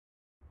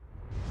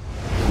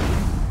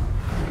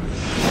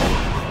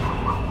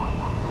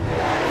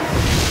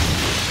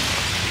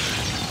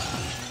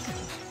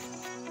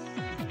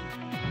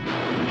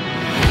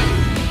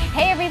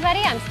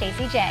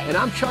Stacey J. And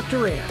I'm Chuck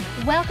Duran.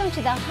 Welcome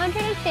to the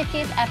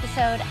 150th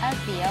episode of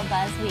VO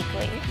Buzz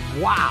Weekly.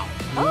 Wow.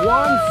 Oh.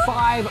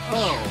 150.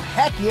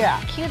 Heck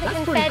yeah. Cue the That's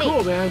confetti. pretty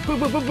cool, man. Boom,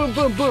 boom, boom, boom,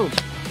 boom, boom.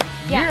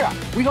 Yeah.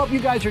 We hope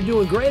you guys are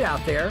doing great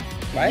out there,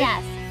 right?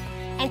 Yes.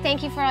 And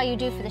thank you for all you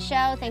do for the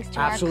show. Thanks to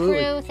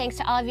Absolutely. our crew. Thanks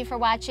to all of you for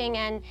watching.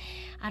 And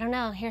I don't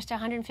know, here's to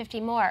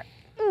 150 more.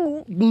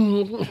 Hey,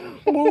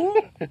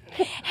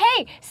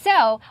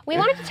 so we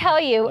wanted to tell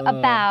you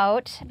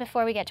about,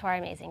 before we get to our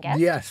amazing guest,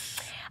 Yes.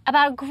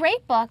 about a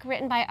great book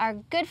written by our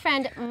good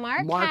friend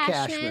Mark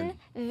Cashman.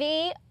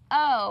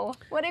 VO.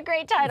 What a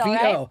great title, VO,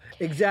 right?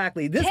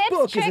 exactly. This Tips,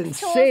 book tricks, is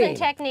insane. tools, and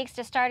techniques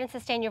to start and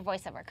sustain your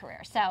voiceover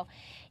career. So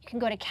you can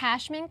go to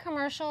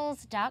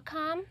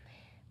cashmancommercials.com.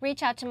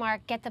 Reach out to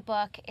Mark, get the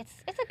book. It's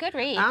a good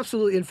read.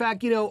 Absolutely. In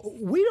fact, you know,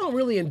 we don't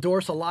really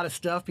endorse a lot of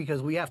stuff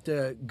because we have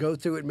to go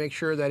through it and make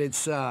sure that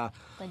it's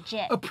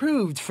legit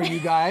approved for you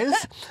guys.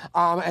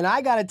 And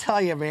I got to tell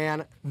you,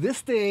 man,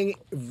 this thing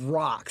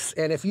rocks.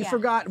 And if you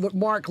forgot what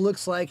Mark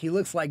looks like, he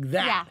looks like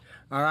that. Yeah.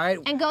 All right?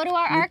 And go to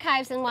our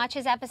archives and watch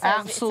his episodes.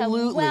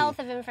 Absolutely. It's a wealth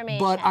of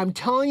information. But I'm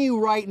telling you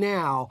right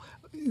now,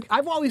 I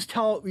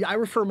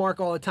refer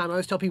Mark all the time. I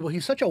always tell people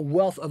he's such a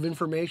wealth of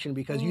information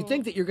because you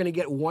think that you're going to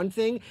get one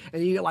thing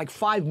and you get like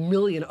 5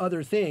 million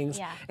other things.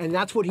 Yeah. And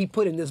that's what he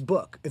put in this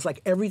book. It's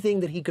like everything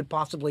that he could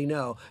possibly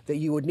know that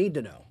you would need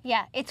to know.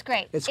 Yeah, it's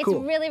great. It's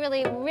cool. Really,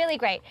 really, really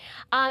great.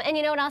 And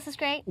you know what else is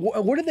great?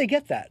 Where did they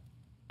get that?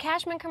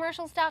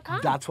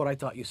 Cashmancommercials.com. That's what I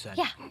thought you said.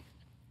 Yeah.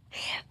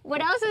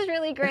 What else is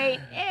really great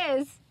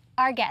is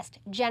our guest,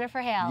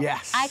 Jennifer Hale.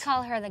 Yes. I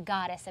call her the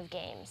goddess of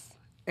games.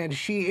 And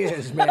she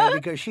is, man,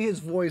 because she has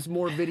voiced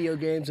more video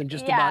games than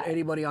just about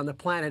anybody on the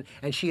planet.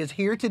 And she is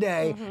here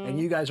today, and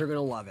you guys are going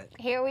to love it.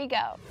 Here we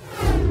go.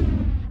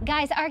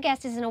 Guys, our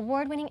guest is an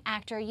award-winning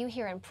actor you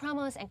hear in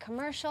promos and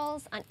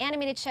commercials, on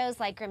animated shows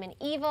like Grim and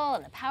Evil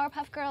and the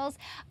Powerpuff Girls.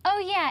 Oh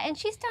yeah, and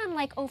she's done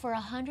like over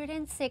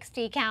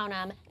 160, count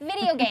 'em,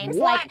 video games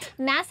like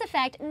Mass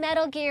Effect,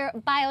 Metal Gear,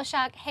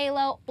 BioShock,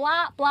 Halo,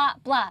 blah, blah,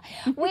 blah.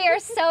 We are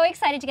so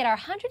excited to get our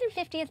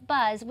 150th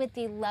buzz with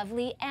the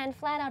lovely and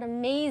flat-out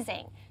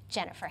amazing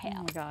Jennifer Hale.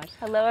 Oh my gosh.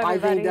 Hello, everybody. I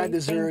think that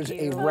deserves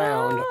a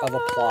round of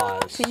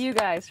applause. To you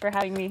guys for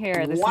having me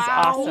here. This is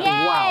Wow. awesome.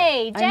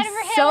 Yay! Wow. Jennifer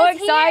I'm Hale so is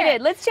excited. here.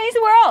 Let's change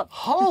the world.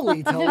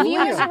 Holy The Toledo.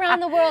 viewers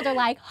around the world are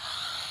like,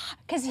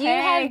 because you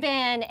Hey. have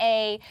been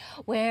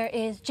where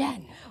is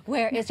Jen?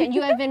 Where is Jen?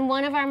 You have been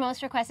one of our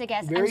most requested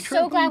guests. Very I'm true.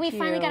 so glad we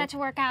Thank finally you. got it to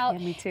work out.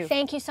 Yeah, me too.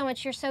 Thank you so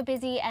much. You're so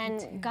busy,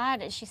 and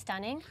God, is she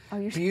stunning? Oh,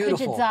 you're Beautiful.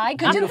 Could you die?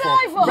 Could you Beautiful.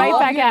 die for? Right Love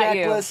back your at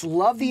you. necklace,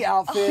 love the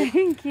outfit.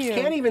 Thank you.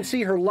 Can't even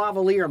see her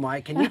lavalier,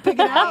 Mike. Can you pick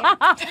it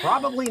out?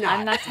 Probably not.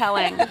 I'm not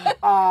telling.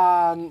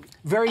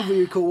 Very,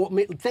 very cool.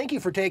 Thank you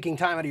for taking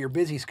time out of your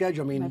busy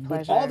schedule. I mean, with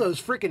pleasure. all those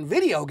freaking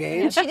video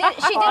games. She did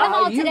them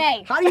all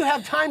today. How do you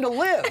have time to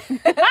live?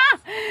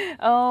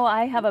 Oh,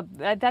 I have a.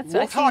 We'll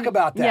talk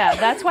about that. Yeah,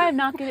 that's why I'm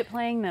not good at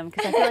playing them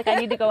because I feel like I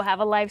need to go have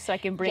a life so I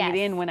can bring it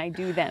Yes. in when I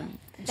do them.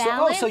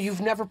 So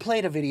you've never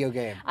played a video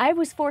game? I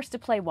was forced to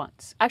play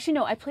once. Actually,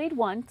 no, I played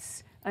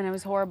once. And it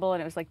was horrible,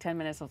 and it was like 10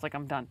 minutes. I was like,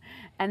 I'm done.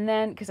 And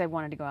then, because I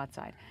wanted to go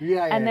outside.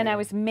 And then I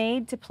was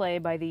made to play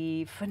by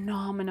the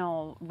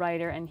phenomenal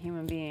writer and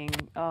human being,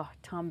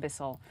 Tom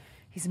Bissell.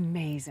 He's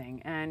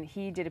amazing. And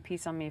he did a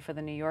piece on me for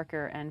The New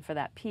Yorker, and for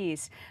that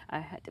piece, I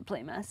had to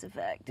play Mass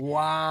Effect.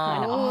 Wow.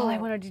 And all I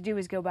wanted to do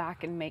was go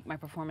back and make my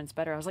performance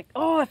better. I was like,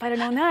 oh, if I'd have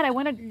known that, I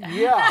wanted.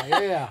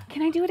 Yeah.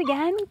 Can I do it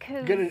again?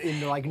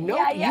 Like,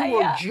 nope, you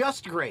were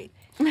just great.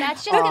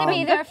 That's just going to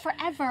be there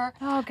forever.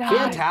 Oh God.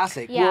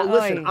 Fantastic. Yeah.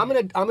 Well, listen, I'm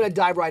gonna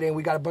dive right in.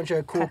 We got a bunch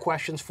of cool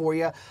questions for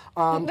you.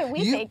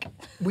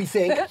 We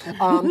think.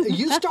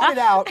 You started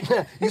out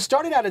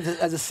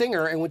as a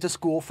singer and went to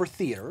school for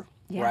theater,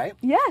 right?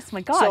 Yes,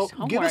 my gosh. So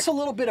homework. give us a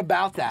little bit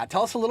about that.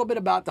 Tell us a little bit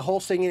about the whole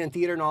singing and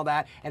theater and all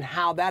that, and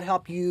how that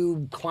helped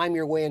you climb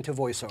your way into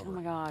voiceover. Oh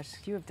my gosh,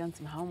 you have done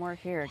some homework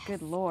here.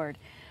 Good Lord.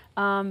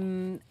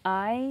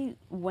 I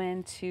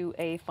went to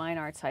a fine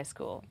arts high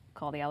school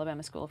called the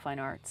Alabama School of Fine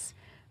Arts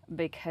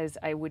because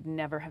I would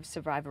never have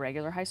survived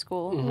regular high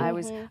school. I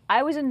was a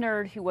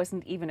nerd who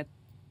wasn't even a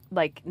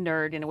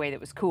nerd in a way that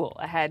was cool.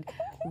 I had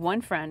one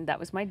friend, that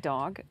was my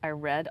dog. I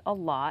read a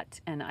lot,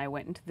 and I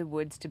went into the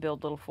woods to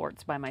build little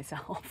forts by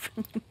myself.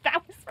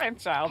 That was my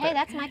childhood. Hey,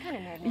 that's my kind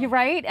of nerd. You're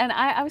right, and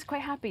I was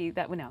quite happy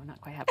that, well, no, not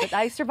quite happy, but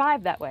I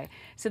survived that way.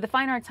 So the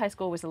Fine Arts High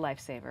School was a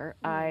lifesaver.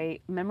 I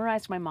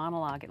memorized my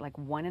monologue at like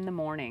 1 in the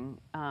morning.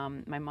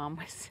 My mom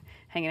was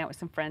hanging out with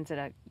some friends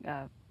at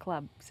a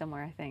club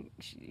somewhere, I think.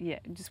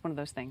 Just one of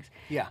those things.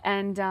 Yeah.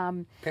 And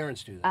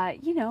Parents do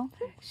that. you know,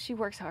 she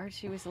works hard.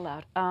 She was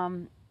allowed.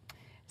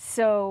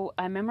 So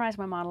I memorized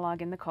my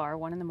monologue in the car,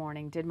 1 in the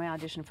morning, did my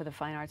audition for the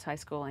Fine Arts High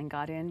School, and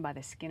got in by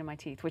the skin of my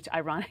teeth, which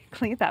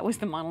ironically, that was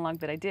the monologue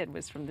that I did,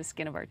 was from the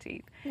skin of our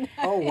teeth.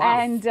 Oh, wow.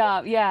 And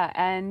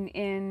and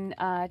in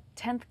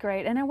 10th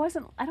grade, and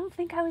I don't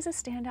think I was a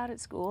standout at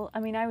school. I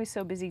mean, I was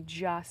so busy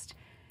just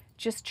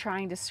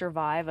trying to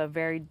survive a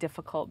very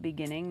difficult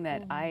beginning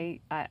that I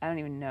don't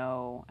even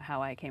know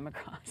how I came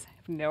across. I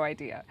have no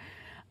idea.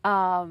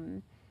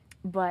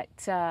 But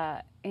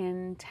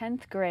in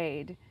 10th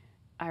grade,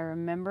 I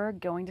remember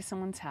going to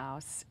someone's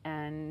house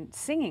and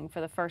singing for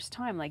the first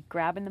time, like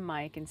grabbing the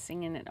mic and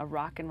singing a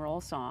rock and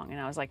roll song.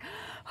 And I was like,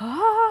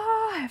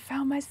 oh, I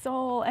found my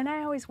soul. And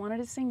I always wanted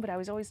to sing, but I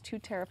was always too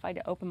terrified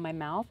to open my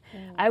mouth.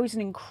 I was an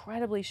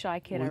incredibly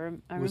shy kid. I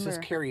remember. Was this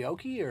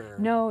karaoke or?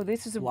 No,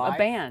 this was a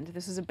band.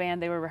 This was a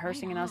band. They were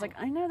rehearsing, and I was like,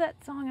 I know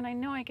that song, and I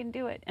know I can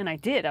do it. And I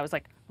did. I was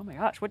like, oh my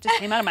gosh, what just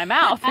came out of my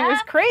mouth? It was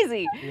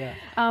crazy. Yeah.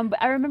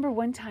 But I remember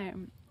one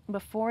time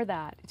before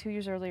that, 2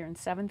 years earlier in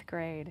 7th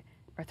grade,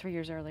 or 3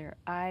 years earlier,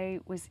 I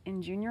was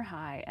in junior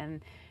high,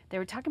 and they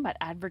were talking about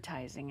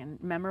advertising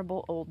and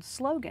memorable old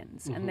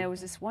slogans. And there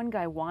was this one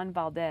guy, Juan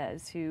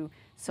Valdez, who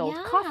sold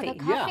coffee. The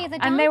coffee,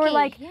 the And they were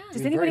like, donkey.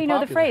 does anybody know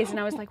the phrase? And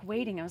I was like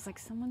waiting. I was like,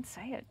 someone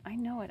say it. I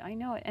know it. I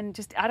know it. And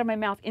just out of my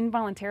mouth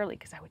involuntarily,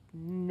 because I would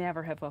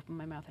never have opened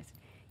my mouth, I said,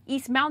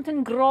 East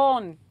Mountain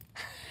Grown.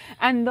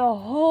 And the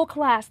whole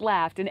class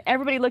laughed, and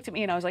everybody looked at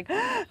me, and I was like,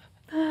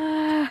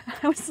 I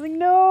was like,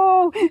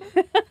 no.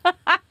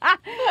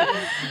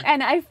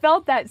 And I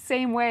felt that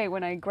same way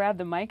when I grabbed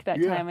the mic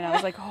that time, and I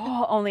was like,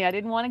 oh, only I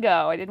didn't want to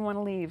go. I didn't want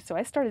to leave. So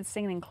I started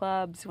singing in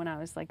clubs when I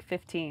was like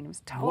 15. It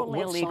was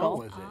totally illegal.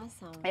 What song was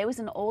it? Awesome. It was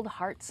an old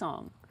Heart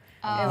song.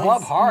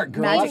 Love Heart,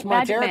 girl. That's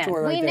my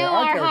territory right there. We know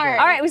our heart.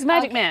 All right, it was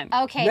Magic Man.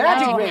 Okay,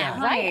 Magic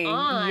Man. Right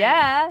on.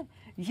 Yeah.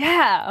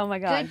 Yeah. Oh my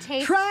God. Good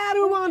taste. Try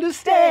to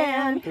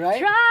understand. Right?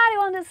 Try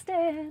to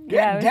understand.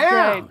 Get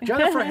down.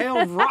 Jennifer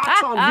Hale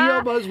rocks on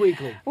VO Buzz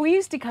Weekly. We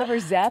used to cover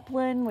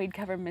Zeppelin. We'd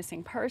cover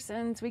Missing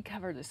Persons. We'd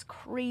cover this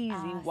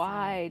crazy,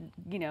 wide,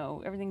 you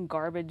know, everything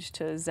garbage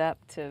to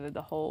Zepp to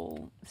the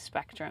whole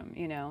spectrum,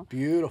 you know.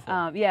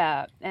 Beautiful.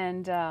 Yeah.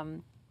 And,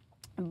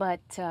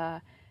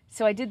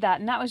 so I did that,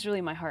 and that was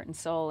really my heart and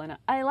soul. And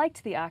I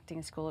liked the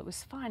acting school. It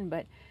was fun,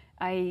 but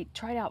I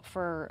tried out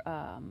for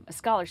a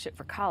scholarship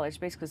for college,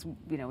 basically because,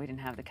 you know, we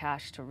didn't have the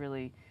cash to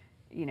really,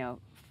 you know,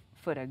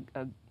 foot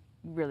a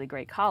really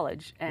great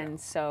college. And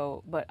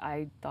so, but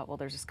I thought, well,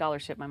 there's a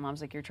scholarship. My mom's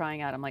like, you're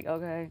trying out. I'm like,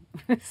 okay.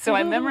 So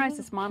I memorized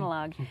this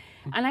monologue.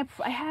 And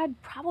I had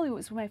probably, it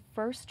was my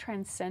first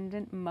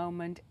transcendent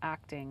moment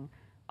acting,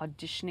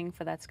 auditioning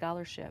for that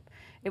scholarship.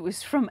 It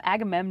was from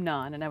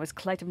Agamemnon, and I was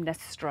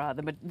Clytemnestra,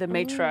 the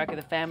matriarch of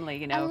the family,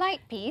 you know. A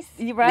light piece.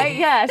 Right,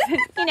 yes,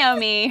 you know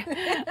me.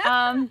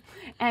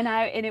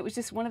 And it was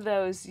just one of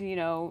those, you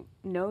know,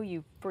 no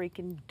you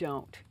freaking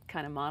don't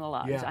kind of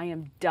monologues. Yeah. I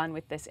am done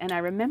with this. And I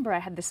remember I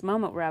had this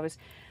moment where I was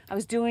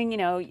doing, you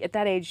know, at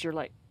that age you're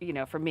like, you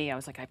know, for me, I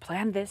was like, I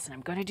planned this and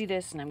I'm going to do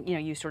this, and I'm, you know,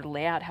 you sort of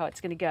lay out how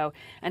it's going to go.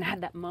 And I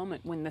had that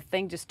moment when the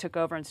thing just took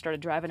over and started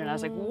driving, and I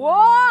was like,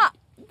 whoa!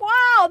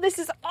 Wow, this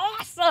is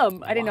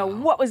awesome. I didn't know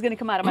what was going to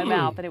come out of my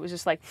mouth, and it was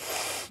just like,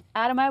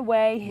 out of my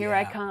way, here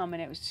I come,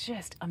 and it was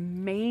just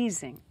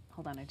amazing.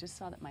 Hold on, I just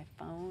saw that my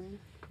phone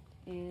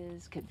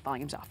is, good,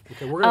 volume's off.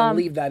 Okay, we're going to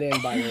leave that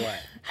in, by the way.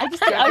 I was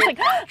like,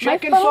 my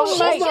Checking phone phone.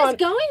 might- She's just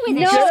going with it.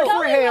 No, She's Jennifer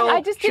going Hale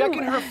I just didn't-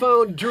 checking her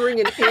phone during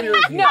an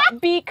interview. No,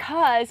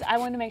 because I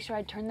wanted to make sure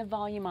I turned the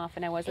volume off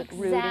and I wasn't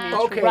rude and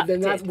Exactly.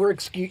 interrupted. Okay, then you're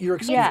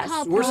excused. Yes.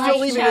 called We're still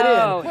polite leaving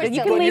show. it in. You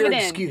but can leave you're it in.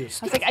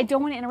 excused. I was like, I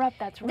don't want to interrupt.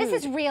 That's rude. This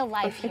is real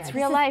life here. It's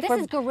real life. This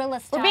is guerrilla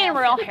style. We're being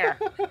real here.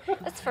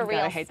 That's for God, real.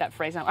 I hate that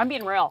phrase. I'm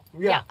being real.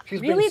 Yeah, she's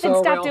been Really, then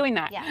so stop real. doing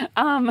that. Yeah.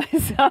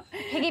 So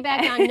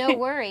Piggyback on no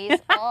worries.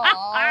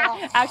 Oh.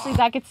 actually,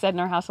 that gets said in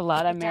our house a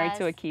lot. I'm married to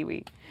does? a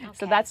Kiwi,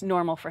 so Okay. that's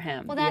normal for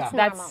him. Well, that's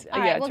Yeah. normal. All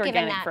right, yeah, we'll it's give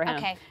him organic that. for him.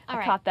 Okay, all I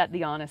right. caught that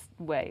the honest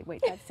way.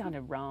 Wait, that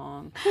sounded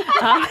wrong.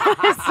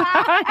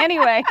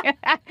 Anyway,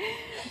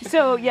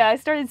 so yeah, I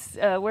started.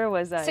 Where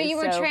was I? So you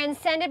were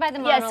transcended by the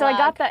monologue. Yeah, so I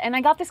got that, and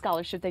I got the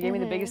scholarship. They gave me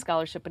the biggest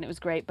scholarship, and it was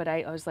great. But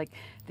I was like,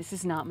 this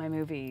is not my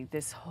movie.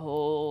 This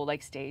whole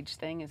like stage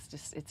thing is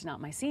just, it's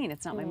not my scene.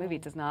 It's not my movie.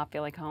 It does not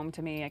feel like home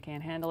to me. I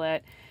can't handle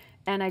it.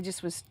 And I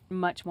just was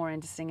much more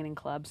into singing in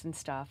clubs and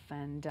stuff,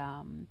 and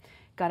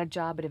got a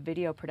job at a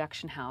video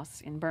production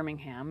house in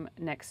Birmingham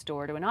next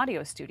door to an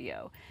audio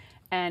studio.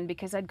 And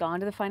because I'd gone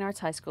to the Fine Arts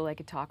High School, I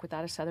could talk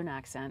without a Southern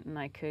accent, and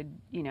I could,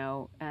 you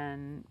know,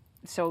 and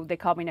so they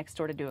called me next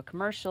door to do a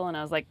commercial, and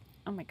I was like,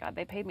 oh my God,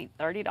 they paid me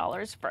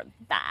 $30 for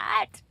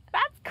that?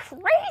 That's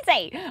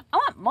crazy. I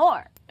want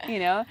more, you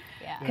know?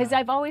 Because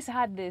I've always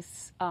had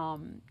this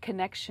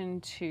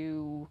connection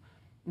to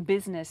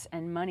business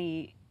and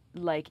money,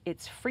 like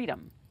it's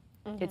freedom.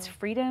 It's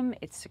freedom,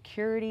 it's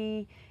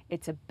security,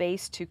 it's a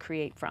base to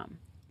create from.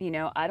 You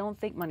know, I don't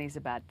think money's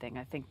a bad thing.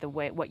 I think the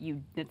way,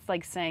 it's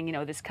like saying, you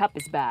know, this cup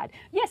is bad.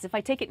 Yes, if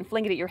I take it and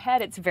fling it at your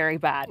head, it's very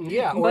bad.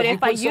 Yeah, or but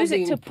if I you put use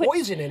it to put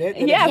poison in it,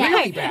 then yeah, it's really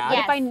right. bad. But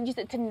if I Yes. use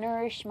it to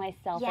nourish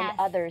myself Yes. and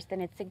others,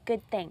 then it's a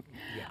good thing.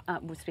 Yeah.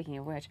 Well, speaking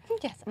of which,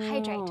 Yes,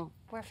 hydrate.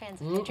 We're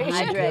fans of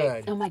hydration.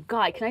 Good. oh my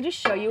God, can I just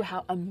show you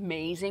how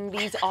amazing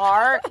these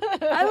are?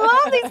 I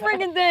love these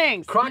freaking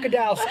things.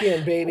 Crocodile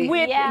skin, baby.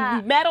 With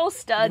Yeah. metal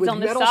studs With on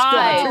the metal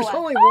side. studs. There's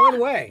only one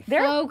way.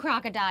 They're Faux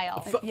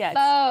crocodile. yes.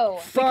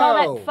 Faux. We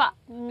call that Faux.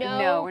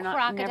 No we're not,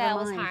 crocodile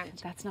was never mind.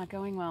 harmed. That's not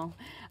going well.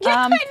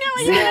 I know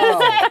what you're No.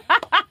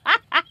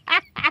 gonna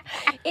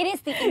say. It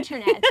is the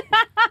internet.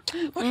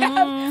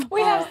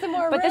 we have some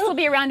more But this will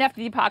be around after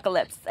the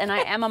apocalypse, and I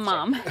am a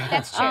mom.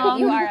 That's true.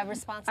 You are a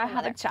responsible I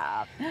have mother. a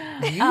child.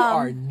 You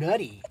are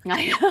nutty.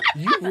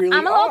 You really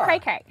I'm a are. little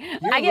cray-cray.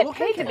 You're I a get little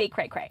paid to cray-cray. be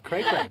cray-cray.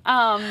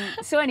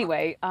 Cray-cray. So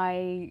anyway,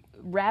 I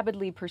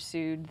rapidly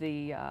pursued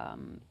the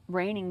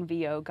reigning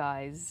VO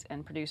guys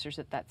and producers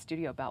at that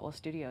studio, Boutwell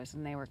Studios,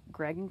 and they were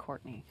Greg and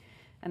Courtney.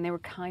 And they were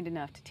kind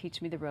enough to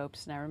teach me the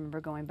ropes, and I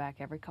remember going back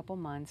every couple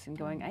months and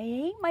going, I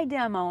hate my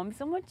demo,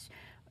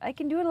 I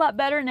can do it a lot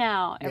better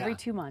now. Every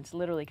 2 months,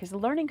 literally, because the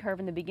learning curve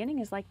in the beginning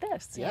is like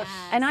this. Yes.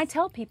 And I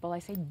tell people, I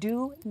say,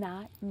 do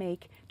not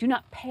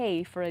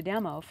pay for a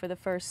demo for the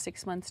first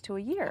 6 months to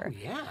a year. Oh,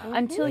 yeah.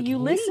 Until At you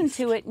listen least.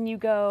 to it and you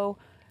go,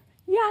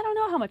 yeah, I don't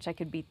know how much I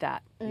could beat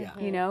that. Yeah.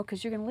 You know,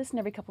 because you're going to listen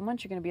every couple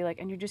months, you're going to be like,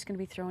 and you're just going to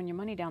be throwing your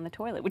money down the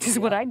toilet, which is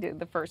what I did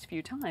the first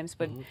few times.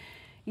 But,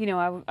 you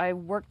know, I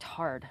worked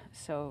hard,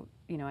 so,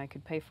 you know, I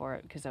could pay for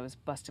it because I was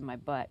busting my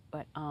butt.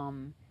 But,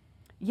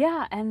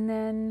 yeah, and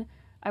then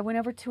I went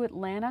over to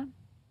Atlanta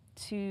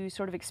to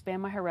sort of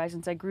expand my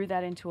horizons. I grew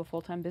that into a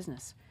full-time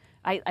business.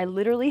 I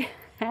literally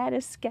had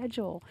a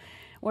schedule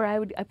where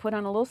I put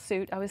on a little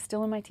suit. I was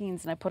still in my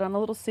teens, and I put on a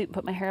little suit and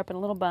put my hair up in a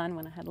little bun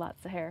when I had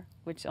lots of hair,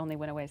 which only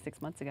went away 6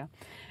 months ago.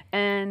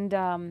 And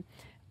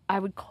I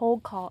would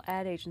cold call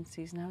ad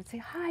agencies, and I would say,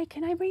 hi,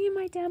 can I bring you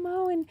my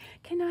demo, and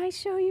can I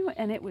show you?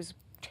 And it was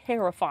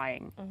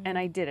terrifying, and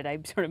I did it. I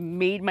sort of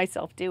made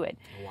myself do it.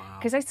 Wow.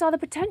 Because I saw the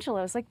potential.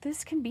 I was like,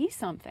 this can be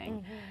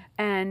something.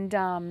 And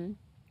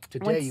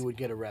Today you would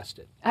get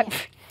arrested.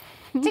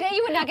 Today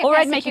you would not get or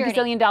past I'd make security.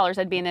 $1 gazillion.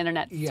 I'd be an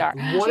internet star.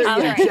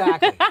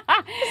 Exactly.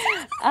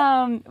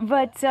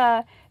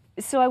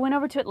 So I went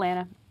over to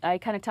Atlanta. I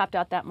kind of topped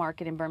out that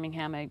market in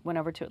Birmingham. I went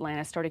over to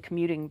Atlanta, started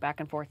commuting back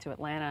and forth to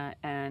Atlanta,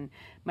 and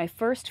my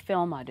first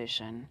film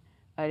audition,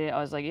 I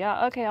was like,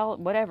 yeah, okay,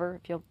 whatever.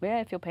 If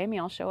you'll pay me,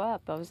 I'll show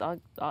up.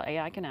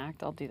 I can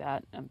act. I'll do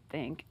that, I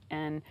think.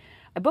 And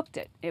I booked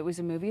it. It was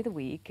a movie of the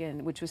week,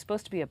 and which was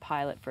supposed to be a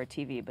pilot for a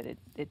TV, but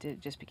it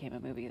just became a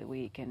movie of the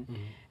week, and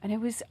it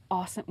was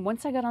awesome.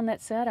 Once I got on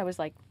that set, I was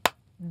like,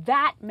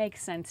 that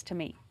makes sense to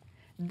me.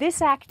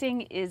 This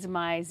acting is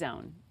my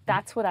zone.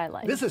 That's what I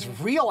like. This is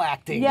real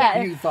acting,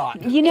 Yeah, you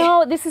thought. You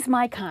know, this is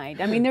my kind.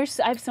 I mean, I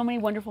have so many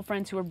wonderful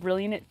friends who are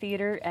brilliant at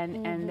theater,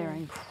 and they're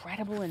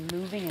incredible and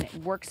moving, and it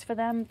works for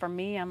them. For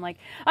me, I'm like,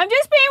 I'm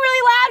just being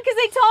really loud because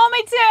they told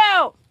me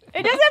to.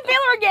 It doesn't feel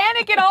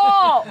organic at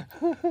all.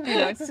 You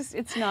know,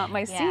 it's not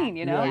my scene,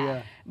 you know.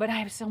 Yeah. But I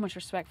have so much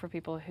respect for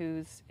people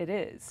whose it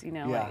is, you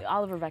know. Yeah. Like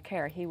Oliver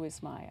Vaquer, he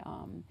was my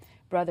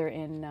brother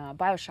in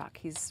BioShock.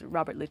 He's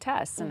Robert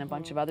Lutece and a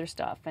bunch of other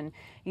stuff. And,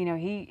 you know,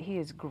 he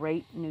has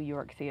great New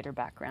York theater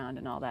background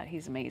and all that.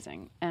 He's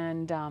amazing.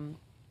 And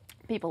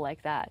people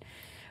like that.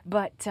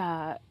 But,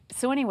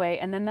 so anyway,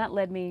 and then that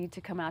led me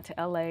to come out to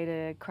LA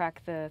to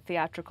crack the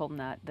theatrical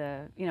nut.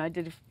 You know, I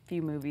did a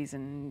few movies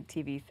and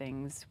TV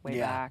things way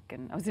back,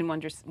 and I was in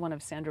one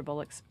of Sandra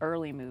Bullock's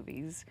early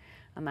movies,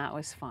 and that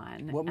was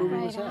fun. What movie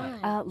was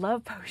that?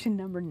 Love Potion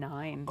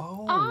 #9.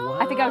 Oh, wow.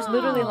 I think I was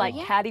literally like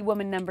Caddy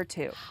Woman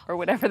 #2, or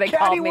whatever they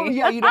called me.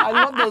 Yeah, you know, I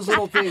love those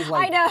little things.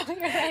 Like, I know,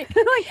 you're right.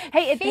 Like,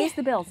 hey, it pays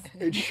the bills.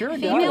 It sure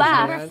does, Female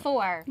laugh. number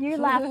 4. You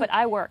laugh, but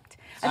I worked.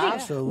 I think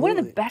Absolutely. one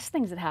of the best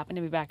things that happened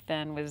to me back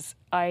then was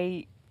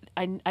I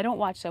don't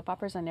watch soap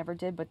operas, I never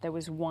did, but there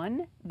was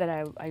one that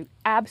I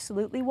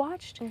absolutely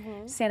watched,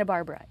 Santa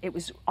Barbara. It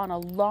was on a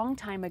long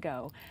time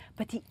ago,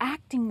 but the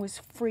acting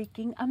was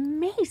freaking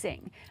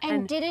amazing.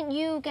 And didn't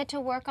you get to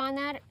work on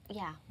that?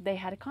 Yeah. They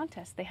had a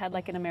contest. They had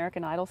like an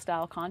American Idol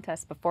style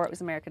contest before it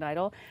was American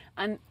Idol.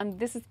 And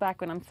this is back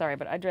when, I'm sorry,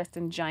 but I dressed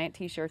in giant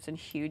t-shirts and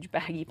huge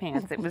baggy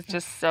pants. It was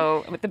just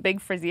so, with the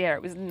big frizzy hair,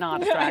 it was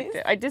not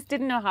attractive. I just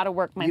didn't know how to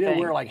work my You thing.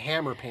 didn't wear like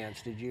hammer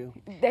pants, did you?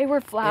 They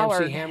were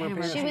flowered. MC Hammer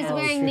pants? She was Oh,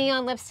 wearing shit.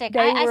 neon lipstick. They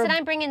I were- said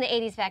I'm bringing the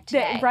 80s back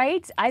today.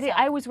 Right?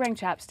 I was wearing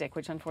chapstick,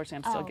 which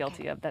unfortunately I'm still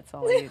guilty of. That's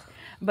all I use.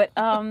 But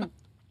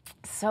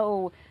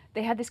so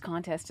they had this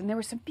contest, and there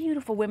were some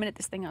beautiful women at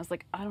this thing. I was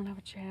like, I don't have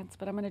a chance,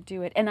 but I'm going to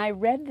do it. And I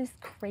read this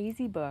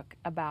crazy book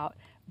about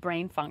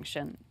brain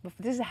function.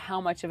 This is how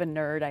much of a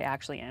nerd I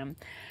actually am.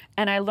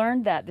 And I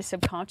learned that the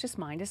subconscious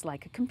mind is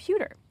like a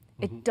computer.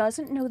 It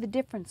doesn't know the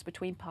difference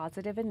between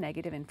positive and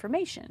negative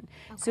information.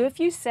 So if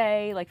you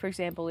say, like for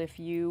example, if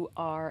you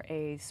are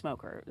a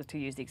smoker, to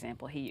use the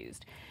example he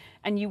used,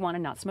 and you want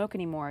to not smoke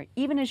anymore,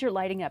 even as you're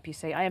lighting up, you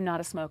say, I am not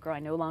a smoker, I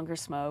no longer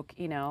smoke,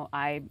 you know,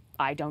 I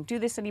don't do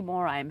this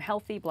anymore, I am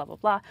healthy, blah, blah,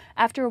 blah.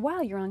 After a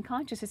while, your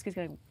unconscious is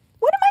going,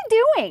 what am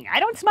I doing? I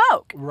don't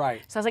smoke.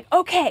 Right. So I was like,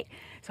 okay.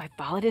 So I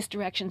followed his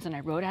directions and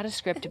I wrote out a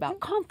script about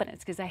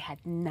confidence because I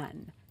had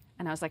none.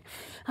 And I was like,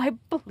 I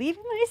believe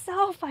in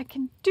myself. I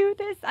can do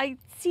this. I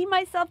see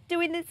myself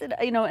doing this. And,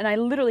 you know, and I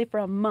literally for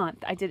a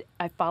month,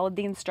 I followed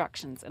the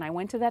instructions and I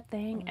went to that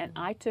thing and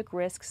I took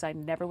risks I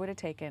never would have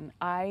taken.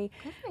 I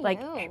for like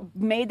you.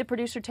 made the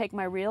producer take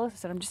my reel. I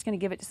said, I'm just going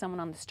to give it to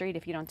someone on the street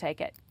if you don't take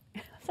it.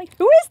 was like,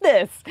 who is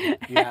this?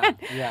 Yeah,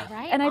 yeah.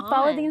 Right And I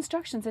followed the on.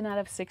 instructions, and out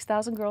of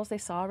 6,000 girls they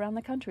saw around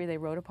the country, they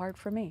wrote a part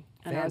for me.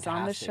 And I was on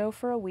the Fantastic. show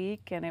for a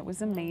week, and it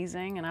was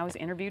amazing. And I was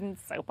interviewed in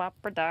Soap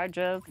Opera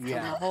Digest and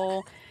the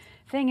whole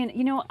thing. And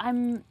you know,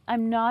 I'm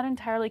not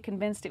entirely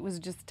convinced it was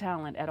just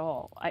talent at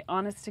all. I,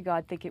 honest to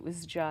God, think it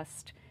was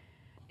just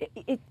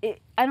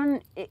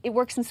it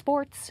works in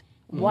sports.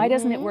 Why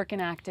doesn't it work in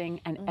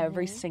acting and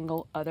every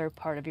single other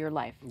part of your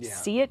life? Yeah.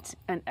 See it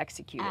and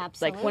execute it.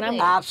 Absolutely. Like when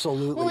I'm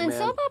Absolutely, Well, and man.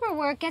 soap opera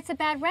work gets a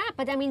bad rap,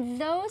 but I mean,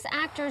 those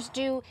actors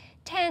do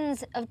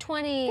tens of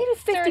 20, They do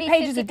 50 30,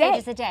 pages 50 a day.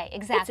 pages a day.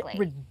 Exactly. It's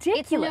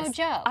ridiculous. It's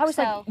no joke. I was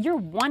so, like, you're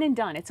one and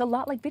done. It's a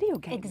lot like video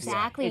games.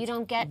 exactly. You It's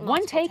don't get one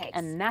multiple take takes.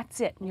 and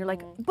that's it. And you're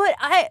like, but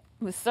I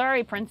was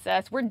sorry,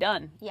 princess. We're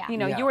done. Yeah. You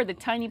know, Yeah. you were the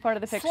tiny part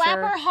of the picture. Slap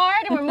her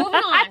hard and we're moving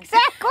on.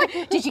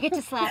 Exactly. Did you get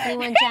to slap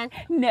anyone, Jen?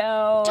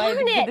 No. I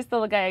Darn gave it. this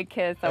little guy a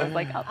kiss. I was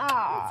like, oh,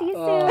 Aw. see you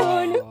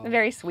soon.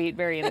 Very sweet,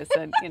 very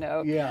innocent, you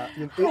know. Yeah.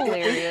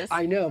 Hilarious.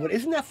 I know, but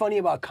isn't that funny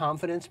about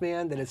confidence,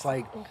 man? That it's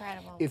like,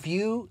 Incredible. if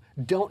you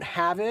don't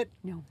have it,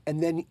 No.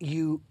 and then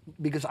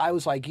because I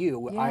was like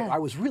you, Yeah. I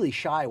was really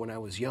shy when I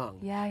was young,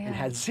 Yeah, yeah. and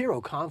had zero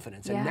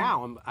confidence, and Yeah.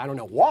 now I don't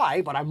know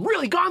why, but I'm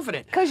really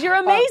confident. Because you're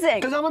amazing.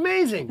 Because I'm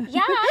amazing.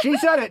 Yeah. She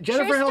said it.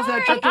 Jennifer True Hill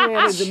said story. Chuck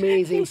Duran is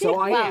amazing, so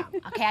I Well, am.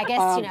 okay, I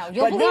guess, you know,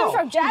 you'll But believe no,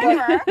 from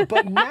Jennifer.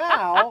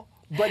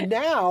 But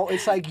now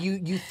it's like you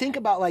think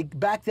about, like,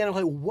 back then, I'm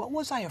like, what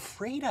was I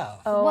afraid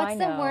of? Oh, What's I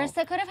the know. worst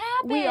that could have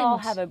happened? We all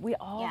have a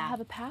Yeah. have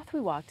a path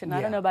we walked, and I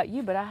Yeah. don't know about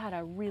you, but I had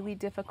a really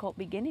difficult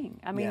beginning.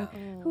 I mean,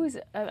 Yeah. who's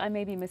I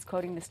may be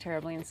misquoting this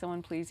terribly, and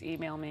someone please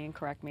email me and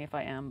correct me if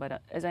I am.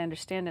 But as I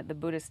understand it, the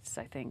Buddhists,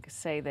 I think,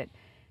 say that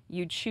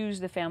you choose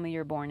the family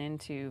you're born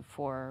into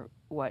for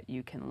what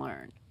you can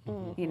learn.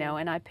 You know,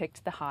 and I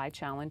picked the high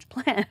challenge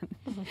plan.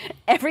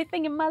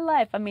 Everything in my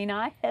life. I mean,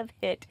 I have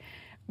hit,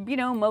 you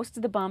know, most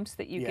of the bumps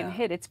that you Yeah. can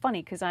hit. It's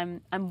funny because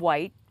I'm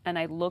white and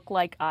I look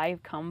like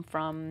I've come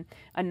from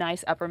a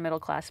nice upper middle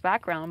class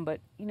background, but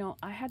you know,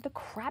 I had the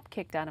crap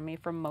kicked out of me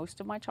for most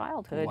of my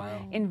childhood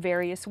Wow. in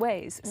various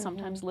ways.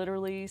 Sometimes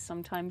literally,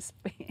 sometimes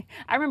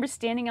I remember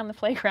standing on the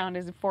playground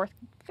as a fourth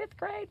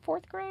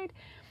grade,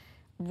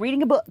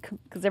 reading a book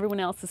because everyone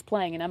else is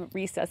playing and I'm at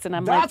recess and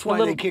I'm That's like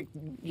why they kicked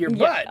your Yeah.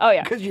 butt. Oh,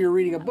 yeah. Because you're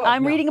reading a book.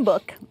 I'm No. reading a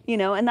book, you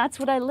know, and that's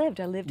what I lived.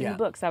 I lived in Yeah. the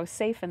books. I was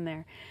safe in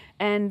there.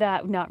 And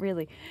not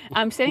really.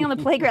 I'm sitting on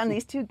the playground, and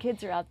these two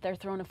kids are out there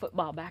throwing a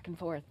football back and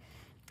forth.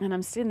 And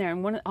I'm sitting there,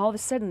 and all of a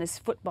sudden, this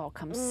football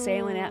comes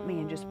sailing at me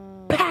and just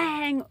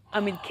bang! I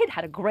mean, the kid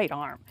had a great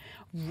arm,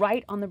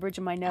 right on the bridge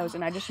of my nose,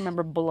 and I just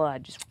remember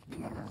blood, just,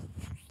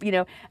 you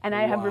know. And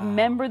I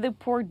remember the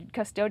poor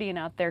custodian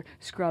out there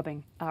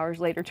scrubbing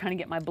hours later, trying to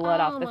get my blood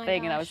Oh off the my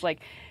thing. And I was gosh. like,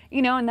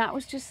 you know, and that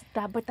was just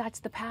that. But that's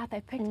the path I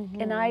picked,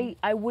 and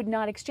I would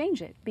not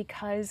exchange it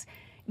because.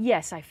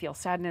 Yes, I feel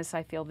sadness,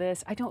 I feel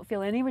this. I don't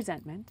feel any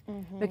resentment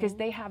because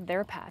they have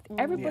their path.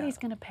 Everybody's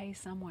going to pay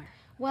somewhere.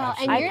 Well,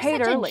 and I you're paid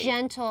such early. a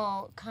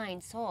gentle,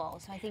 kind soul,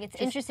 so I think it's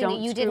Just interesting that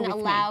don't you screw didn't with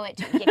me. allow it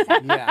to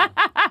exactly. Yeah.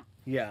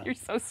 Yeah. You're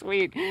so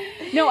sweet.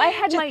 No, I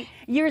had my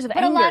years of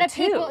But anger a lot of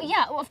too. people,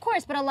 yeah, well, of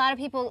course, but a lot of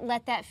people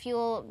let that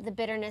fuel the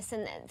bitterness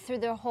and through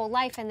their whole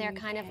life, and they're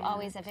kind of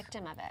always a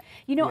victim of it.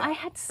 You know, Yeah. I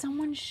had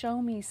someone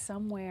show me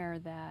somewhere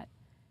that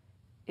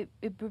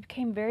it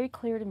became very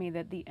clear to me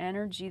that the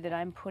energy that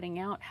I'm putting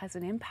out has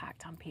an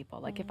impact on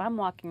people. Like if I'm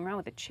walking around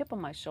with a chip on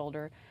my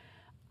shoulder,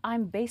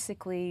 I'm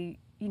basically,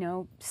 you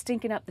know,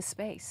 stinking up the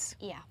space.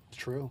 Yeah. It's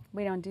true.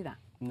 We don't do that.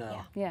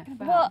 No. Yeah.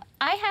 Well,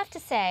 I have to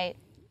say,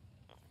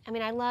 I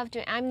mean, I love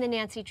doing. I'm the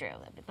Nancy Drew.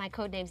 My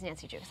code name's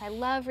Nancy Drew because I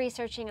love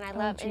researching and I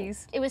love. And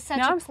geez. it was such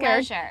Now a I'm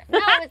scared. pleasure. No,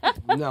 it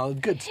was, No,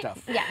 good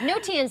stuff. yeah, no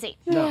TMZ.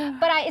 No.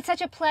 But it's such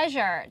a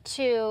pleasure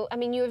to. I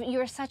mean,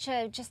 you're such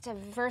a just a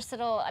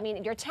versatile. I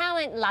mean, your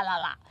talent, la la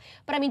la.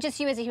 But I mean, just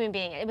you as a human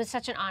being. It was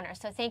such an honor.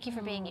 So thank you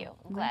for being you.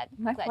 I'm glad.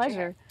 My glad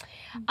pleasure.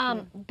 You're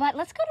here. But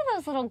let's go to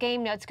those little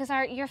game notes because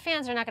your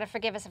fans are not going to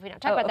forgive us if we don't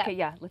talk about okay, that.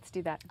 yeah, let's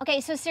do that.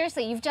 Okay, so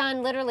seriously, you've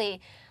done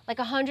literally like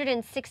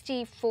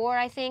 164,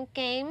 I think,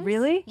 games.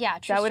 Really? Yeah,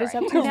 Is true that what it's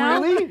story. up to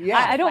now? Really?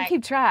 Yeah. I don't Like-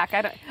 keep track.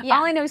 I don't. Yeah.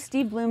 All I know is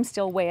Steve Bloom's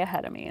still way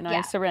ahead of me, and I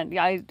Yeah. surrender.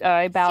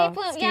 I bow. Steve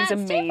Bloom, Steve's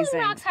amazing. Steve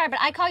Bloom rocks hard, but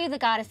I call you the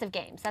goddess of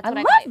games. That's I what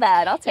I love call you.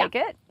 that. I'll take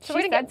Yeah. it. So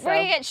She we're gonna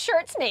said get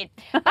shirts made.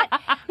 But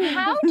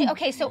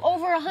okay, so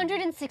over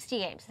 160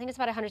 games. I think it's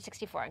about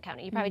 164. I'm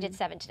counting. You probably did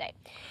 7 today.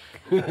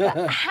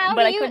 How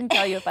But do I you? couldn't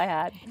tell you if I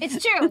had.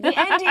 It's true. The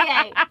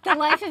NDA, the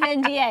life of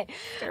NDA,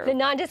 the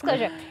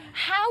non-disclosure.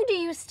 How do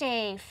you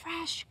stay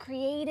fresh,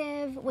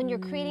 creative when you're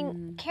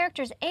creating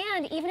characters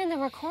and even in the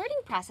recording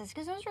process?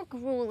 Because those are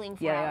grueling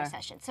 4-hour are.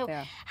 sessions. So They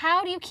are.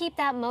 how do you keep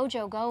that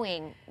mojo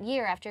going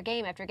year after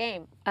game after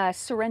game?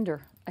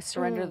 Surrender. I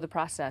surrender to the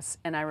process,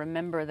 and I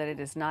remember that it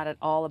is not at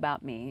all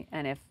about me.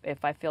 And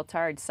if I feel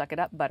tired, suck it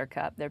up,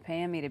 Buttercup. They're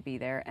paying me to be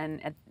there,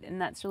 and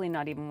that's really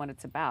not even what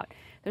it's about.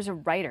 There's a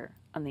writer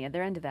on the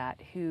other end of that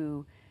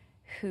who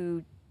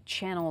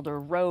channeled or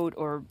wrote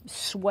or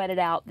sweated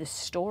out this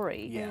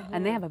story. Yeah.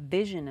 And they have a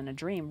vision and a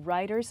dream.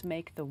 Writers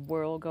make the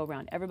world go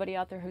round. Everybody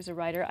out there who's a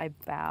writer, I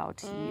bow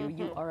to you.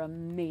 You are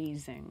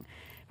amazing.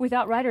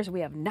 Without writers,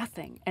 we have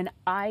nothing. And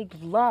I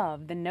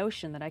love the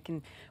notion that I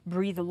can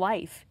breathe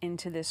life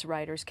into this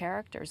writer's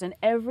characters. And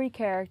every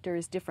character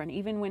is different.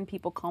 Even when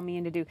people call me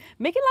in to do,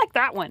 make it like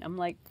that one. I'm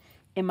like,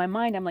 in my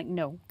mind, I'm like,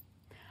 no,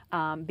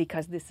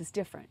 because this is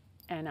different.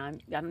 And I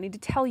don't need to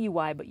tell you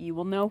why, but you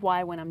will know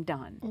why when I'm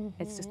done.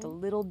 It's just a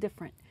little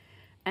different.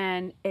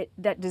 And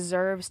that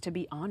deserves to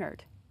be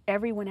honored.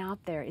 Everyone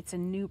out there, it's a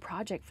new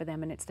project for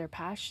them and it's their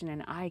passion,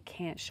 and I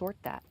can't short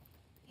that.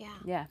 Yeah.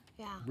 Yeah.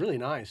 Yeah. Really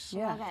nice.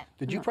 Yeah. Love it.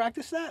 Did you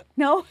practice that?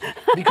 No.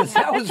 Because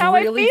that was how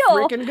I really feel.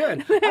 freaking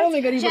good. I don't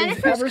think anybody's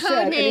Jennifer's ever said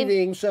code name-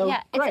 anything so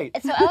Yeah, great.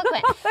 it's so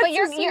eloquent. But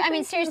you're, I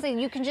mean,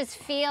 seriously, you can just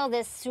feel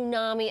this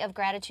tsunami of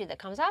gratitude that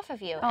comes off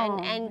of you. Oh,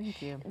 and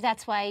thank you.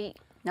 that's why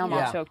Now I'm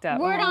Yeah. all choked up.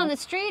 word Oh. on the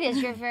street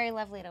is you're very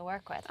lovely to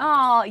work with.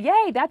 Oh,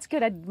 yay, that's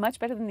good. Much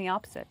better than the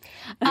opposite.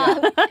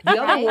 The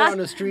other word on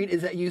the street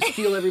is that you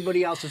steal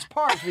everybody else's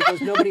parts because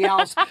nobody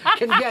else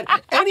can get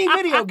any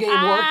video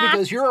game work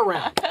because you're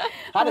around.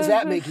 How does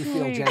that make you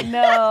feel, Jen?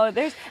 No,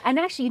 and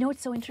actually, you know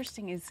what's so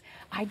interesting is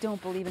I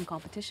don't believe in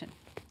competition.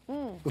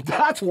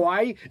 That's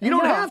why you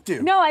don't have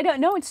to. No, I don't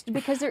know. It's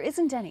because there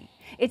isn't any.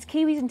 It's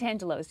kiwis and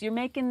tangelos. You're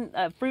making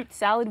a fruit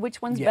salad.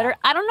 Which one's better?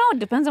 I don't know. It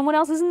depends on what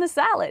else is in the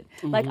salad.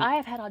 Like, I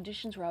have had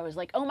auditions where I was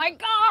like, oh my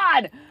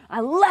God,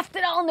 I left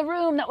it all in the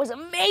room. That was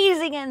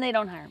amazing. And they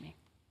don't hire me.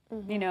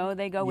 You know,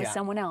 they go with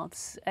someone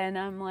else. And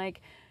I'm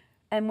like,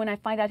 and when I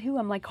find out who,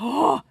 I'm like,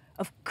 oh,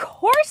 of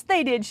course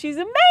they did. She's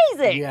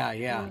amazing. Yeah,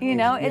 yeah. You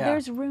know,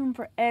 there's room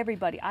for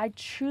everybody. I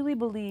truly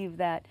believe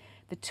that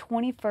the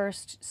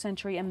 21st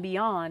century and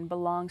beyond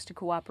belongs to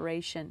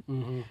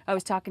cooperation. I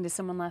was talking to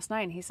someone last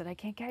night, and he said, I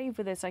can't get you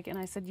for this. And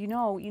I said, you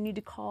know, you need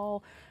to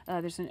call,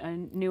 there's a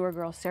newer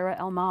girl, Sarah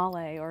El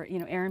Male, or, you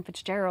know, Erin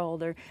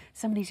Fitzgerald, or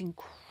some of these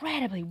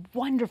incredibly,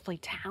 wonderfully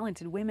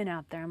talented women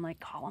out there. I'm like,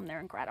 call them, they're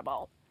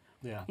incredible.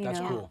 Yeah, You that's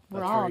know, cool. We're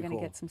That's all very going to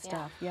cool. get some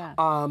stuff,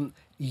 yeah.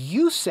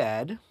 You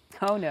said...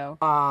 Oh, no.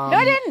 No,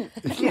 I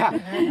didn't. Yeah,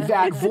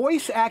 that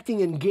voice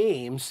acting in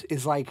games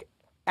is like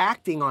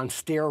acting on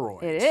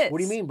steroids. It is. What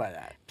do you mean by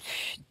that?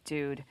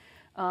 Dude,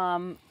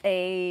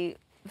 a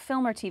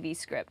film or TV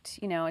script,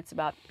 you know, it's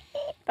about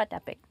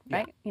that big,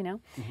 right? You know,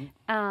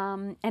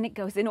 and it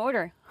goes in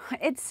order.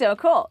 It's so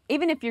cool.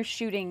 Even if you're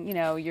shooting, you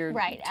know, your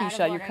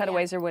two-shot, your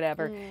cutaways or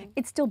whatever,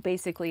 it's still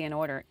basically in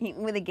order.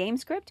 With a game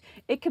script,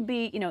 it could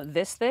be, you know,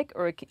 this thick,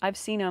 or I've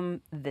seen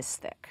them this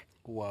thick.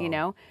 Whoa. You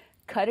know,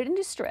 cut it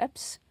into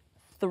strips,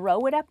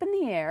 throw it up in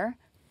the air,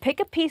 pick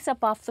a piece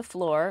up off the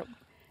floor,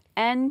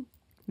 and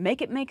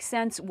make it make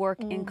sense, work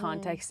in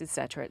context,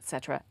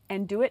 etc.,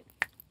 and do it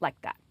like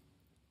that.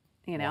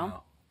 You know?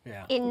 Wow.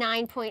 Yeah. In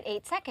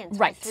 9.8 seconds.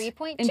 Right.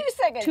 3.2 In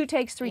seconds. 2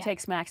 takes, 3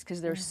 takes max,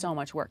 because there's so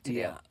much work to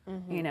do.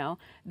 You know?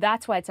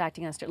 That's why it's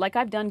acting on like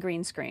I've done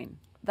green screen.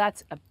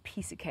 That's a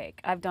piece of cake.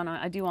 I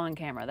do on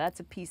camera. That's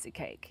a piece of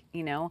cake.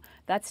 You know?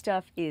 That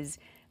stuff is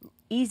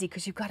easy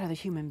because you've got other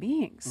human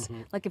beings.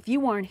 Like if you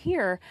weren't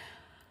here,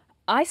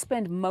 I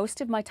spend most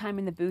of my time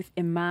in the booth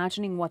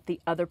imagining what the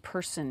other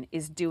person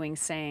is doing,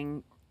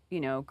 saying, you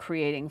know,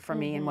 creating for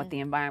me and what the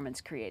environment's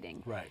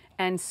creating. Right.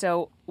 And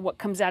so what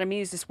comes out of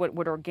me is just what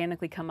would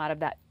organically come out of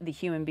that, the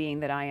human being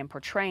that I am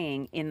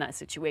portraying in that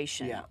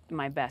situation. Yeah.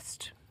 My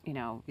best, you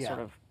know, sort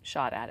of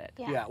shot at it.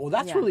 Yeah, well,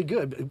 that's really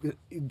good.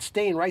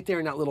 Staying right there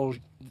in that little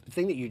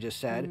thing that you just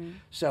said.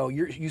 So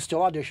you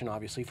still audition,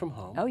 obviously, from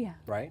home. Oh, yeah.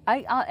 Right?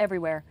 I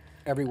everywhere.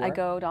 Everywhere? I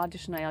go to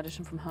audition. I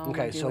audition from home.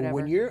 Okay, do so whatever.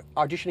 when you're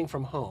auditioning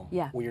from home,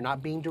 Yeah. when you're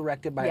not being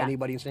directed by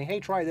anybody and saying, hey,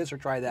 try this or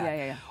try that,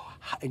 Yeah.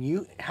 and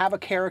you have a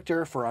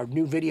character for a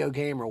new video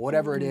game or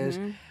whatever it is,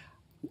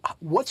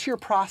 what's your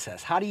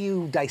process? How do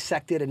you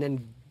dissect it and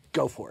then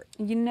go for it?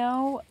 You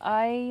know,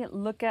 I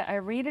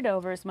read it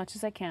over as much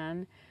as I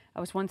can.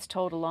 I was once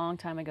told a long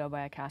time ago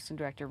by a casting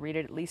director, read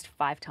it at least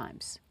 5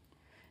 times.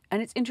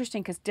 And it's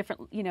interesting because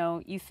different, you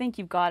know, you think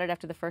you've got it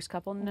after the first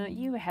couple. No,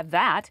 you have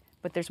that,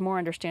 but there's more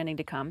understanding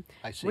to come.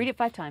 I see. Read it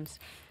 5 times.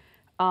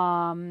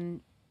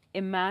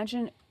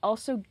 Imagine,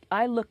 also,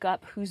 I look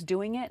up who's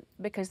doing it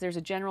because there's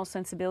a general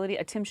sensibility.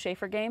 A Tim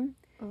Schafer game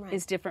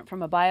is different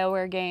from a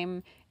BioWare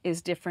game,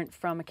 is different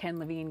from a Ken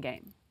Levine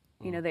game.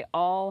 You know, they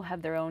all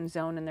have their own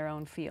zone and their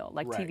own feel.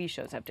 Like TV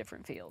shows have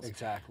different feels.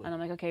 Exactly. And I'm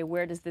like, okay,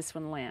 where does this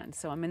one land?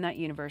 So I'm in that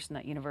universe, and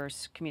that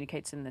universe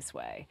communicates in this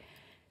way.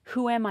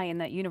 Who am I in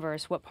that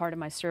universe? What part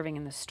am I serving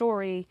in the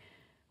story?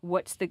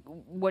 What's the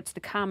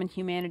common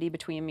humanity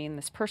between me and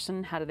this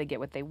person? How do they get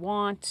what they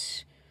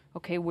want?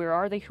 Okay, where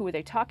are they? Who are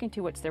they talking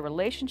to? What's their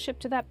relationship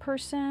to that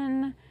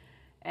person?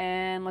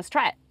 And let's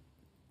try it.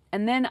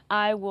 And then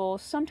I will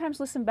sometimes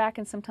listen back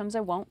and sometimes I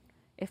won't.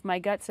 If my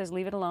gut says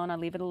leave it alone, I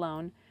leave it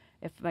alone.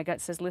 If my gut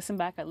says listen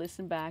back, I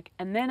listen back.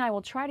 And then I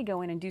will try to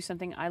go in and do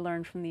something I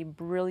learned from the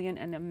brilliant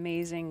and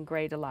amazing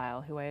Gray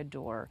Delisle, who I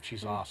adore.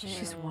 She's awesome.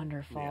 She's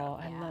wonderful.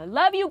 I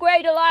love you,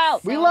 Gray Delisle.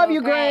 We love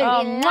you, Gray.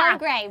 We love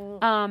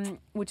Gray.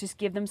 Which is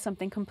give them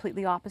something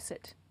completely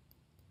opposite.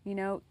 You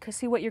know, because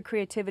see what your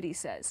creativity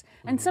says.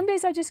 And some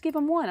days I just give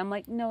them one. I'm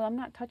like, no, I'm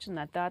not touching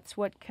that. That's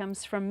what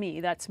comes from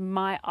me. That's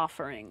my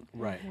offering.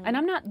 Right. And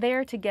I'm not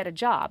there to get a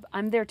job.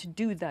 I'm there to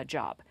do the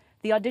job.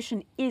 The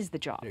audition is the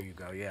job. There you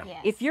go, yeah.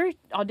 Yes. If you're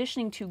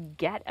auditioning to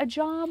get a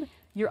job,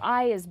 your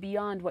eye is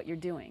beyond what you're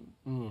doing.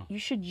 You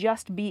should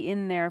just be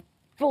in there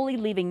fully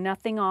leaving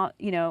nothing on,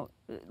 you know,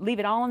 leave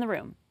it all in the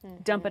room,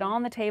 dump it all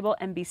on the table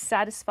and be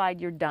satisfied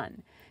you're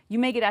done. You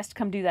may get asked to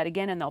come do that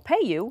again and they'll pay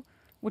you,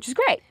 which is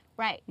great.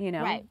 Right. You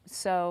know, Right.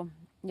 so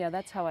yeah,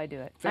 that's how I do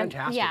it.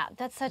 Fantastic. Yeah,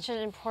 that's such an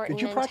important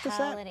Did you practice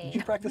that? mentality. Did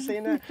you practice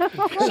saying that?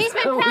 She's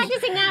been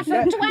practicing that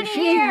for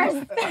 20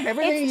 years.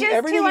 Everything, just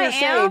everything who I you're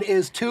saying am.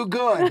 is too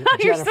good,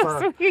 You're so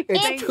Jennifer. sweet. It's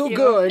Thank too you.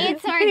 good.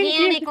 It's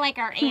organic like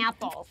our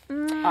apples.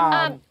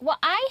 Well,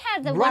 I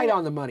had the Right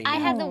on the money, I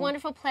man. had the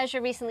wonderful pleasure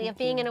recently of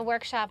being in a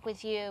workshop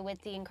with you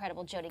with the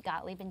incredible Jodi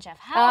Gottlieb and Jeff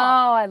Oh,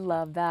 Howell. I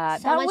love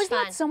that. So That much was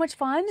fun. so much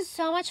fun.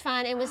 So much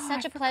fun. It was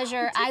such a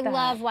pleasure. we I did that.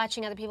 love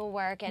watching other people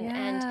work and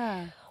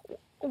Yeah.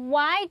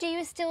 why do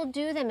you still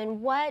do them and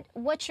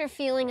what's your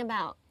feeling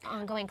about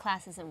ongoing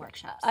classes and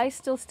workshops? I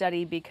still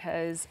study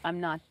because I'm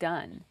not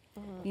done.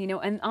 You know,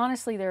 and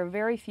honestly, there are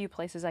very few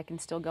places I can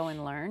still go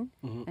and learn.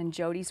 And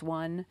Jodi's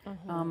one.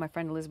 My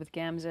friend Elizabeth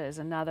Gamza is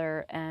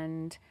another.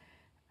 And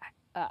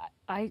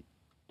I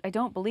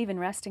don't believe in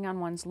resting on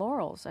one's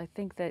laurels. I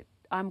think that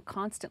I'm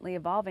constantly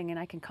evolving and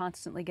I can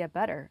constantly get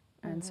better.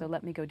 And so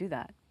let me go do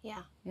that.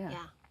 Yeah. Yeah.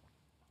 Yeah.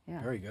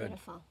 Yeah. Very good.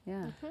 Beautiful.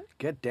 Yeah.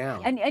 Get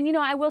down. And you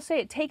know, I will say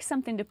it takes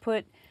something to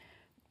put,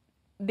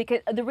 because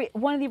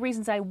one of the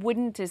reasons I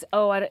wouldn't is,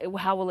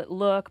 how will it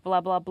look,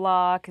 blah, blah,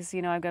 blah, because,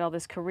 you know, I've got all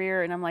this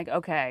career, and I'm like,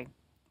 okay,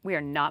 we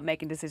are not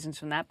making decisions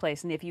from that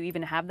place. And if you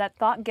even have that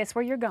thought, guess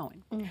where you're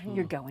going?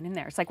 You're going in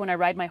there. It's like when I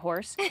ride my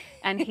horse,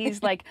 and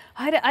he's like,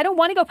 I don't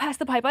want to go past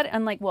the pipe.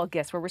 I'm like, well,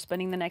 guess where we're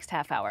spending the next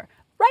half hour?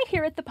 Right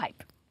here at the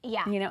pipe.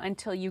 Yeah. You know,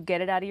 until you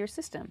get it out of your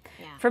system.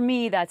 Yeah. For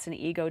me, that's an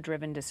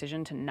ego-driven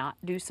decision to not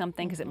do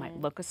something because it might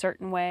look a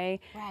certain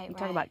way. Right, You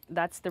talk right. about,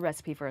 that's the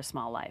recipe for a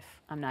small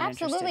life. I'm not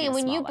interested Absolutely, in and a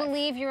when small you life.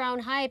 believe your own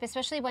hype,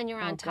 especially when you're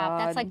on top,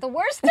 that's God. like the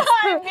worst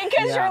time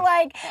because Yeah. you're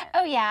like,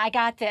 oh yeah, I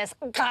got this.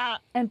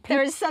 And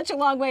There's such a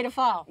long way to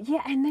fall.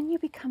 Yeah, and then you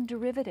become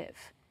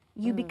derivative.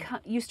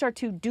 You start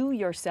to do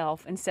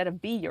yourself instead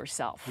of be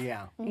yourself.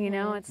 Yeah. You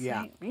know, it's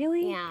Yeah. like,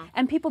 really? Yeah.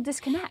 And people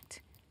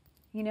disconnect.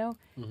 You know,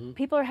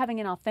 people are having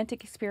an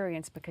authentic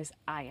experience because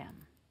I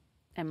am.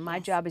 And my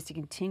job is to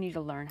continue to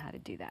learn how to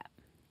do that.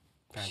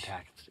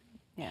 Fantastic.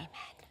 Yeah.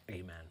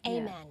 Amen.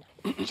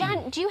 Amen.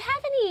 John, do you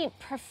have any,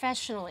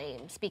 professionally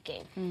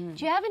speaking,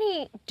 do you have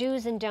any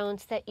do's and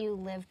don'ts that you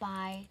live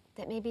by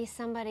that maybe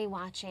somebody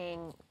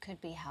watching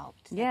could be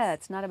helped? Yeah,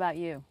 it's not about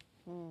you.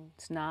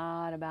 It's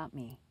not about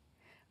me.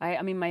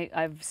 I mean,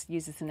 I've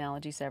used this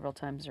analogy several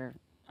times, or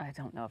I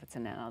don't know if it's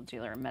an analogy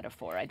or a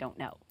metaphor. I don't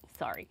know.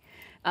 Sorry.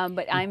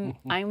 But I'm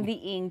the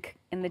ink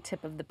in the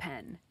tip of the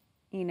pen,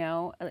 you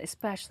know,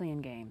 especially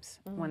in games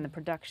when the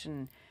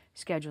production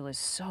schedule is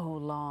so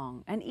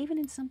long. And even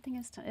in something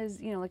as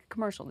you know, like a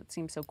commercial that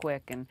seems so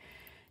quick. And,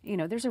 you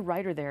know, there's a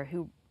writer there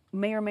who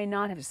may or may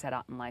not have set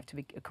out in life to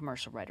be a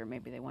commercial writer.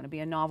 Maybe they want to be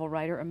a novel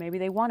writer, or maybe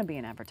they want to be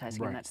in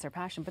advertising, and that's their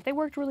passion. But they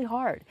worked really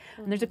hard.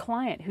 And there's a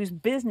client whose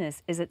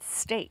business is at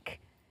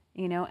stake,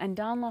 you know. And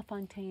Don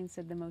LaFontaine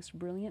said the most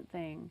brilliant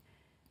thing.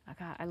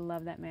 God, I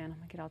love that man. I'm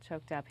gonna get all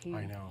choked up.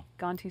 I know.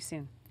 Gone too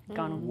soon.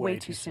 Gone way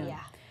too soon.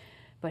 Yeah.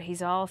 But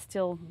he's all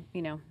still,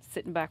 you know,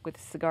 sitting back with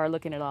a cigar,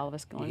 looking at all of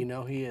us, going, You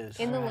know he is.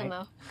 In the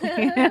limo.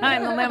 in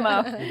the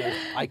limo. He knows.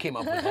 I came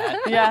up with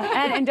that.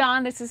 Yeah, and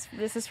Don, this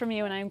is from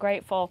you, and I'm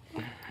grateful.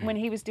 When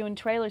he was doing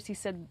trailers, he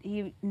said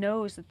he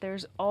knows that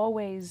there's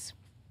always,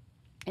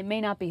 it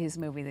may not be his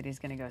movie that he's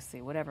going to go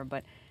see, whatever,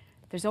 but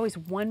there's always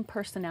one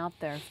person out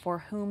there for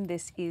whom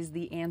this is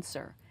the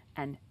answer,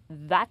 and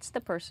that's the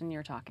person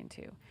you're talking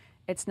to.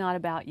 It's not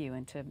about you.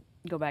 And to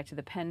go back to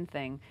the pen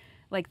thing,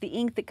 like the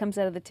ink that comes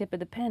out of the tip of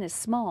the pen is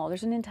small.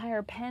 There's an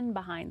entire pen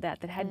behind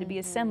that had to be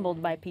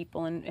assembled by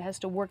people, and it has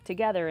to work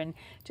together. And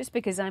just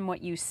because I'm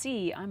what you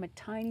see, I'm a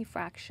tiny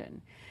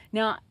fraction.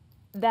 Now,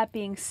 that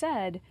being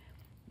said,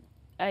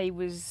 I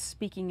was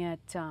speaking at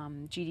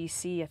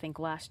GDC, I think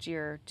last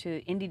year,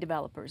 to indie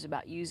developers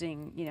about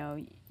using, you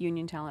know,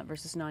 union talent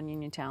versus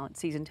non-union talent,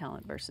 seasoned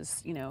talent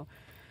versus, you know,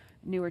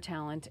 newer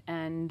talent.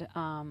 And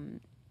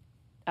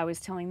I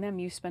was telling them,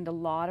 you spend a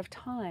lot of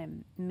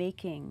time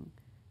making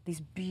these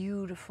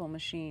beautiful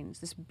machines,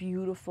 this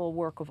beautiful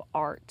work of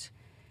art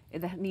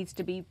that needs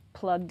to be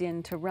plugged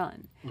in to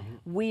run.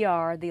 We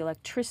are the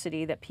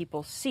electricity that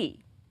people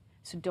see,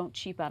 so don't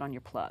cheap out on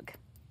your plug.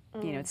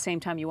 You know, at the same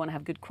time, you want to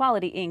have good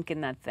quality ink in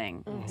that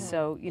thing.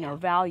 So, you know,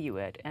 value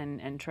it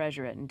and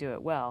treasure it and do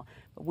it well.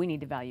 But we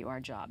need to value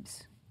our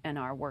jobs and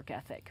our work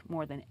ethic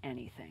more than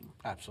anything.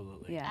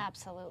 Absolutely. Yeah.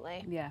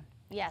 Absolutely. Yeah.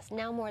 Yes,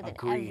 now more than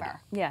Agreed. ever.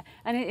 Yeah.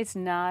 And it's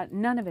not,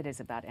 none of it is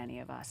about any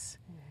of us.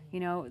 You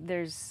know,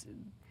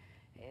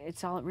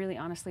 it's all, really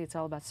honestly, it's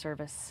all about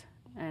service.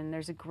 And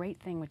there's a great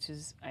thing, which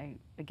is, I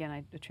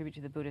attribute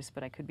to the Buddhists,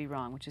 but I could be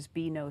wrong, which is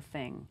be no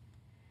thing.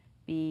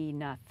 Be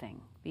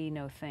nothing. Be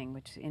no thing,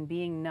 which in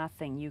being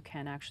nothing, you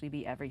can actually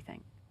be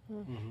everything.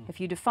 If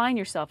you define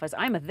yourself as,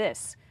 I'm a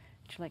this,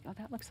 you're like, oh,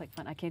 that looks like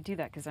fun. I can't do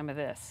that because I'm a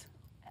this.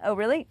 oh,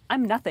 really?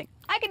 I'm nothing.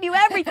 I can do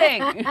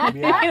everything.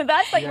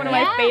 That's like one of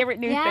my favorite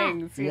new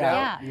things. You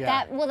know?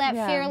 That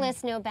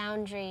fearless, no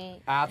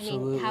boundary.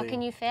 Absolutely. I mean, how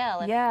can you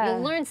fail? You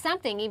learn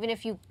something, even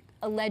if you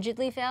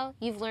allegedly fail.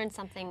 You've learned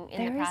something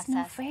in the process.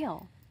 There is no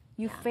fail.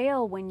 You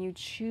fail when you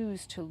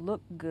choose to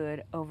look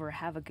good over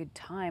have a good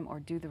time or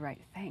do the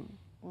right thing,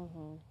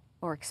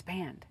 or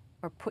expand,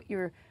 or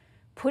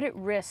put at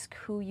risk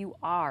who you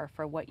are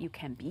for what you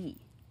can be.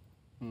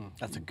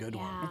 That's a good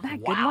one. Isn't that a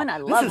good one? I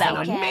love that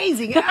one. This is an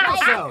amazing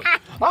episode.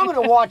 I'm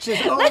going to watch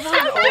this over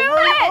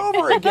and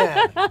over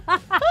again.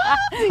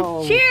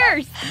 Oh,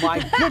 cheers! My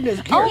goodness.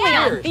 Only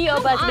on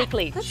Theo Buzz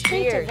Weekly. Let's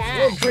drink to that.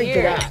 We'll drink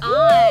to that.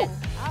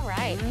 All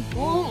right.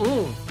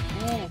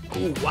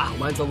 Ooh, wow,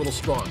 mine's a little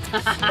strong.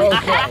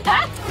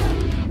 Okay.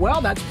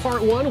 Well, that's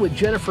part 1 with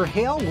Jennifer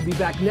Hale. We'll be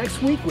back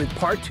next week with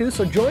part 2,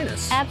 so join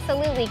us.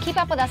 Absolutely. Keep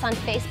up with us on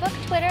Facebook,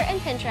 Twitter,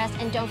 and Pinterest.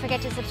 And don't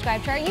forget to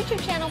subscribe to our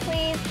YouTube channel,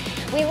 please.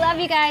 We love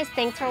you guys.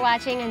 Thanks for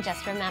watching. And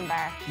just remember,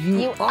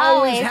 you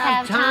always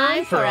have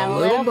time for a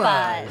little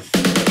buzz.